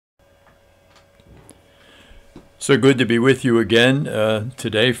So good to be with you again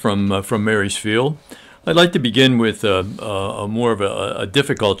today from Marysfield. I'd like to begin with a more of a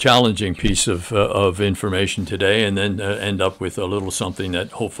difficult, challenging piece of information today, and then end up with a little something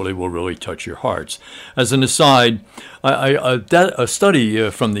that hopefully will really touch your hearts. As an aside, a study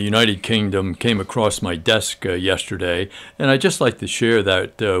from the United Kingdom came across my desk yesterday, and I'd just like to share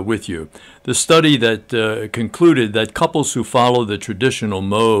that with you. The study that concluded that couples who follow the traditional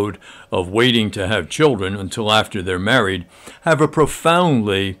mode of waiting to have children until after they're married have a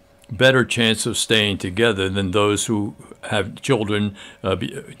profoundly better chance of staying together than those who have children,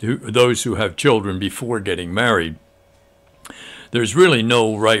 before getting married. There's really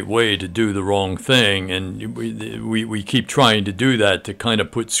no right way to do the wrong thing, and we keep trying to do that to kind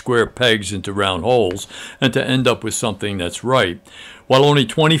of put square pegs into round holes and to end up with something that's right. While only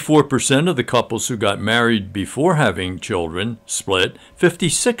 24% of the couples who got married before having children split,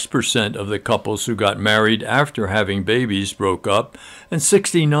 56% of the couples who got married after having babies broke up, and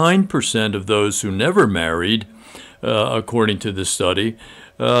 69% of those who never married, according to the study,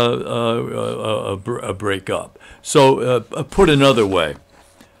 break up. So put another way,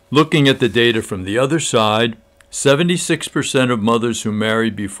 looking at the data from the other side, 76% of mothers who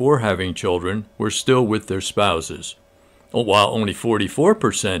married before having children were still with their spouses, while only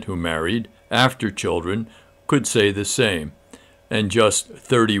 44% who married after children could say the same, and just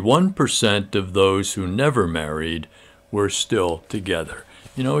 31% of those who never married were still together.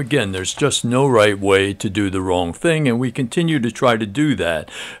 You know, again, there's just no right way to do the wrong thing, and we continue to try to do that,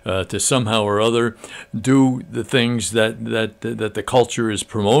 to somehow or other do the things that the culture is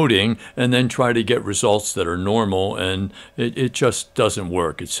promoting, and then try to get results that are normal, and it just doesn't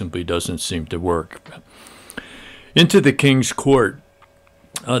work. It simply doesn't seem to work. Into the king's court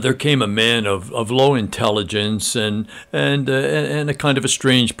there came a man of low intelligence and a kind of a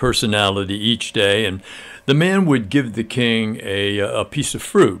strange personality each day, and the man would give the king a piece of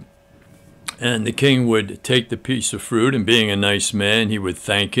fruit, and the king would take the piece of fruit, and being a nice man, he would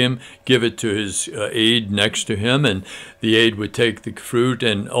thank him, give it to his aide next to him, and the aide would take the fruit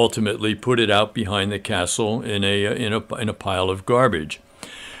and ultimately put it out behind the castle in a pile of garbage.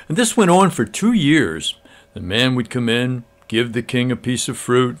 And this went on for 2 years. The man would come in, give the king a piece of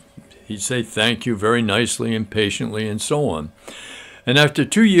fruit. He'd say thank you very nicely and patiently and so on. And after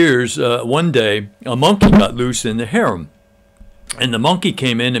 2 years, one day, a monkey got loose in the harem. And the monkey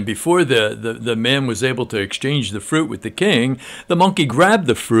came in, and before the man was able to exchange the fruit with the king, the monkey grabbed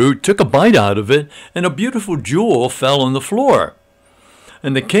the fruit, took a bite out of it, and a beautiful jewel fell on the floor.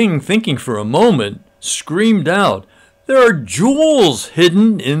 And the king, thinking for a moment, screamed out, "There are jewels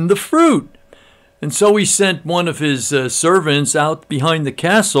hidden in the fruit!" And so he sent one of his servants out behind the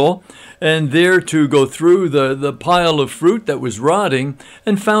castle, and there to go through the pile of fruit that was rotting,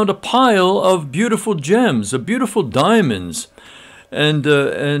 and found a pile of beautiful gems, of beautiful diamonds, and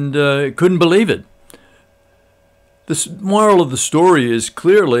couldn't believe it. The moral of the story is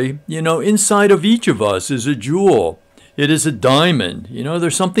clearly, you know, inside of each of us is a jewel. It is a diamond. You know,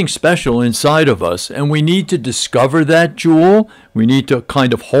 there's something special inside of us, and we need to discover that jewel. We need to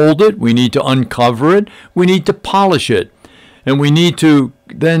kind of hold it. We need to uncover it. We need to polish it. And we need to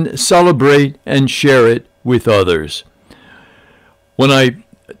then celebrate and share it with others. When I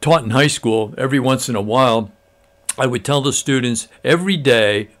taught in high school, every once in a while, I would tell the students, every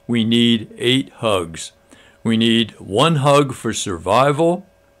day we need 8 hugs. We need 1 hug for survival,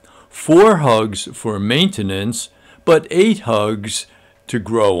 4 hugs for maintenance, but 8 hugs to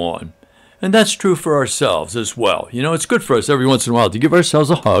grow on. And that's true for ourselves as well. You know, it's good for us every once in a while to give ourselves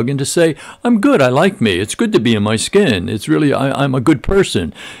a hug and to say, I'm good, I like me, it's good to be in my skin, it's really, I'm a good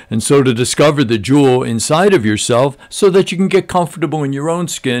person. And so to discover the jewel inside of yourself so that you can get comfortable in your own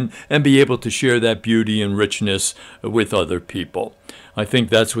skin and be able to share that beauty and richness with other people. I think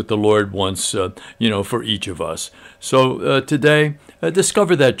that's what the Lord wants, you know, for each of us. So today,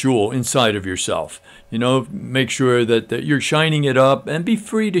 discover that jewel inside of yourself. You know, make sure that you're shining it up and be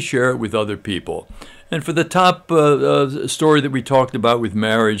free to share it with other people. And for the top story that we talked about with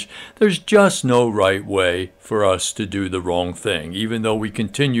marriage, there's just no right way for us to do the wrong thing, even though we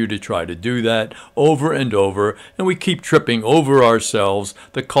continue to try to do that over and over, and we keep tripping over ourselves.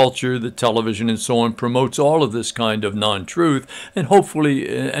 The culture, the television, and so on promotes all of this kind of non-truth, and hopefully,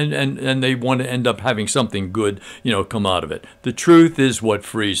 and they want to end up having something good, you know, come out of it. The truth is what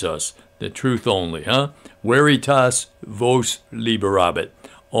frees us. The truth only, huh? Veritas vos liberabit.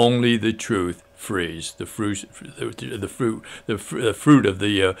 Only the truth frees. The fruit of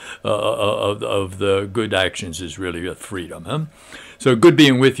the good actions is really a freedom, huh? So good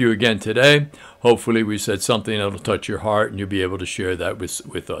being with you again today. Hopefully we said something that'll touch your heart, and you'll be able to share that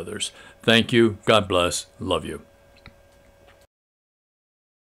with others. Thank you. God bless. Love you.